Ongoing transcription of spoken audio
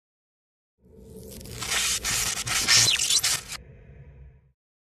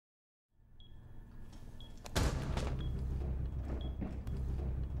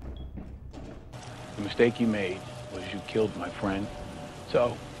mistake you made was you killed my friend.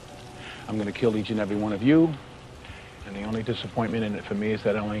 So, I'm gonna kill each and every one of you. And the only disappointment in it for me is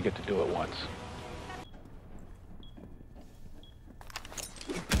that I only get to do it once.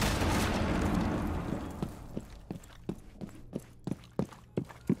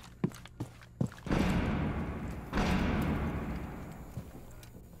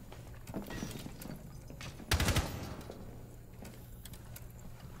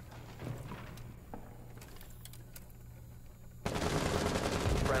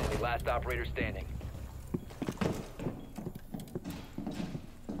 Friendly, last operator standing.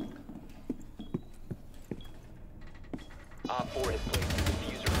 Op 4 has placed the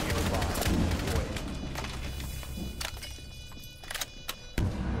diffuser nearby. Destroy it.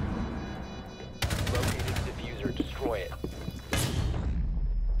 Located the diffuser. Destroy it.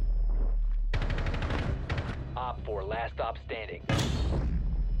 Op 4, last stop standing.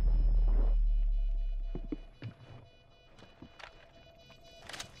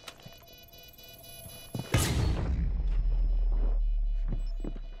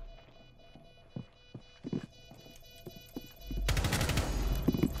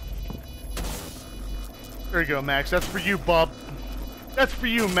 There you go, Max. That's for you, bub. That's for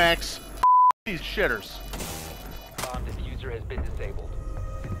you, Max. These shitters. Bomb diffuser has been disabled.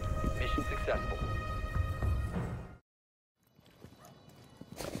 Mission successful.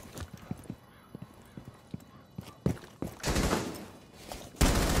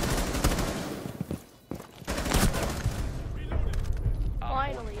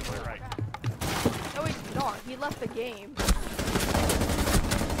 Finally. Right. No, he's not. He left the game.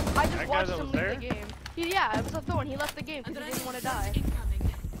 I just watched him leave the game. Yeah, it was a thorn. He left the game because he didn't want to die.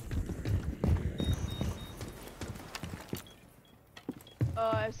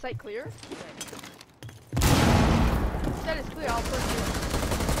 Site clear? Site is clear, I'll push you.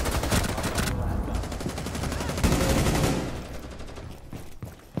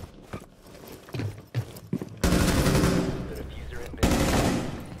 The diffuser has been.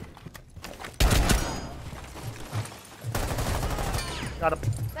 Got him.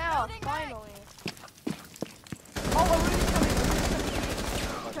 Now, finally. Oh, Rudy's coming.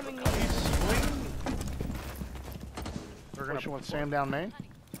 Coming in. We're gonna push with Sam down main.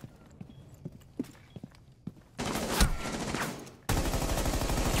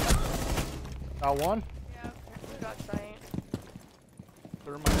 Got one. Yeah, we got sight.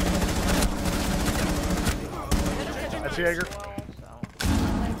 That's Jaeger. Well, so.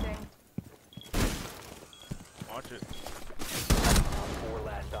 Lightning. Watch it. 4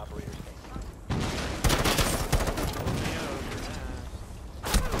 last operators standing.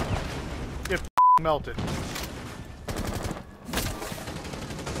 Get melted.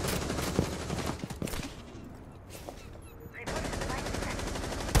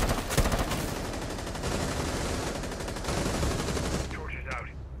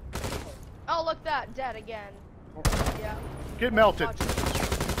 Oh, look that. Dead again. Yeah. Get melted. Watch.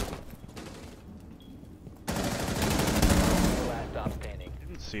 Last stop standing.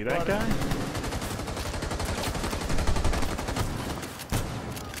 Didn't see that guy?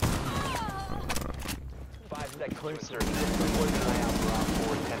 5 seconds to insert. Keep an eye out for Op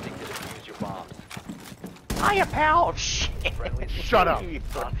 4 attempting to defuse your bombs. Hiya, pal! Oh, shit! Friendly Shut up.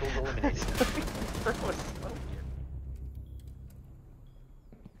 hostiles eliminated.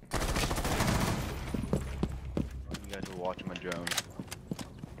 You guys were watching my drone.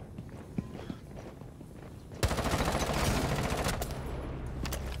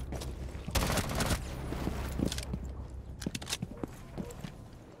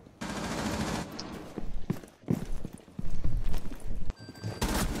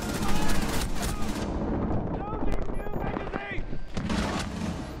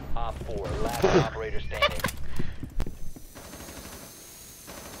 Op 4, last operator standing.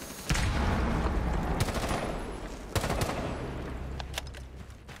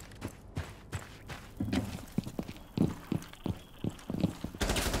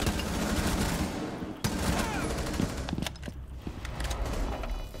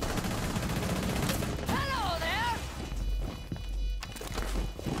 Hello there!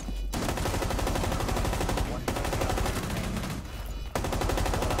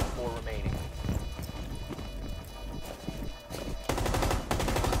 Op 4 remaining.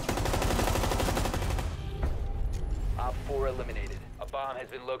 Op 4 eliminated. A bomb has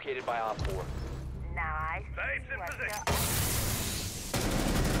been located by Op 4. Now I see what you're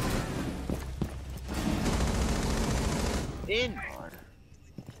In!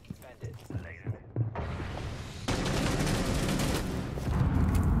 Defend it.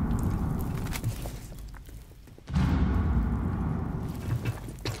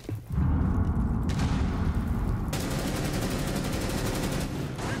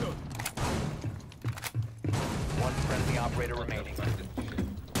 operator remaining.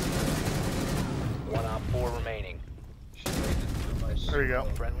 1 op 4 remaining. There you go.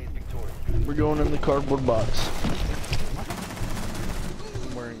 Friendly is victorious. We're going in the cardboard box.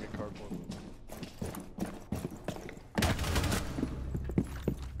 I'm wearing a cardboard.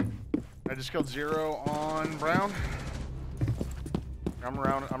 I just killed 0 on Brown. I'm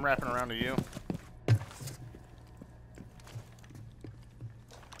wrapping around to you.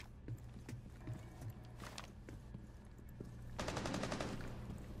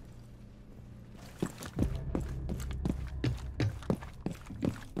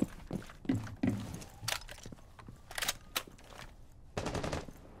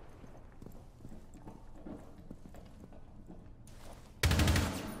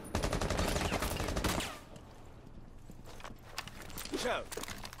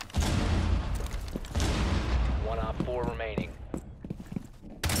 One op 4 remaining.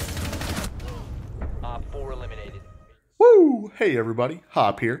 Op 4 eliminated. Woo! Hey everybody,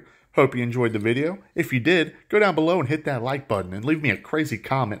 Hop here. Hope you enjoyed the video. If you did, go down below and hit that like button and leave me a crazy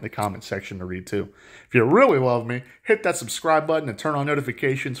comment in the comment section to read too. If you really love me, hit that subscribe button and turn on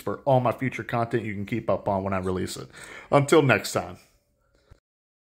notifications for all my future content you can keep up on when I release it. Until next time.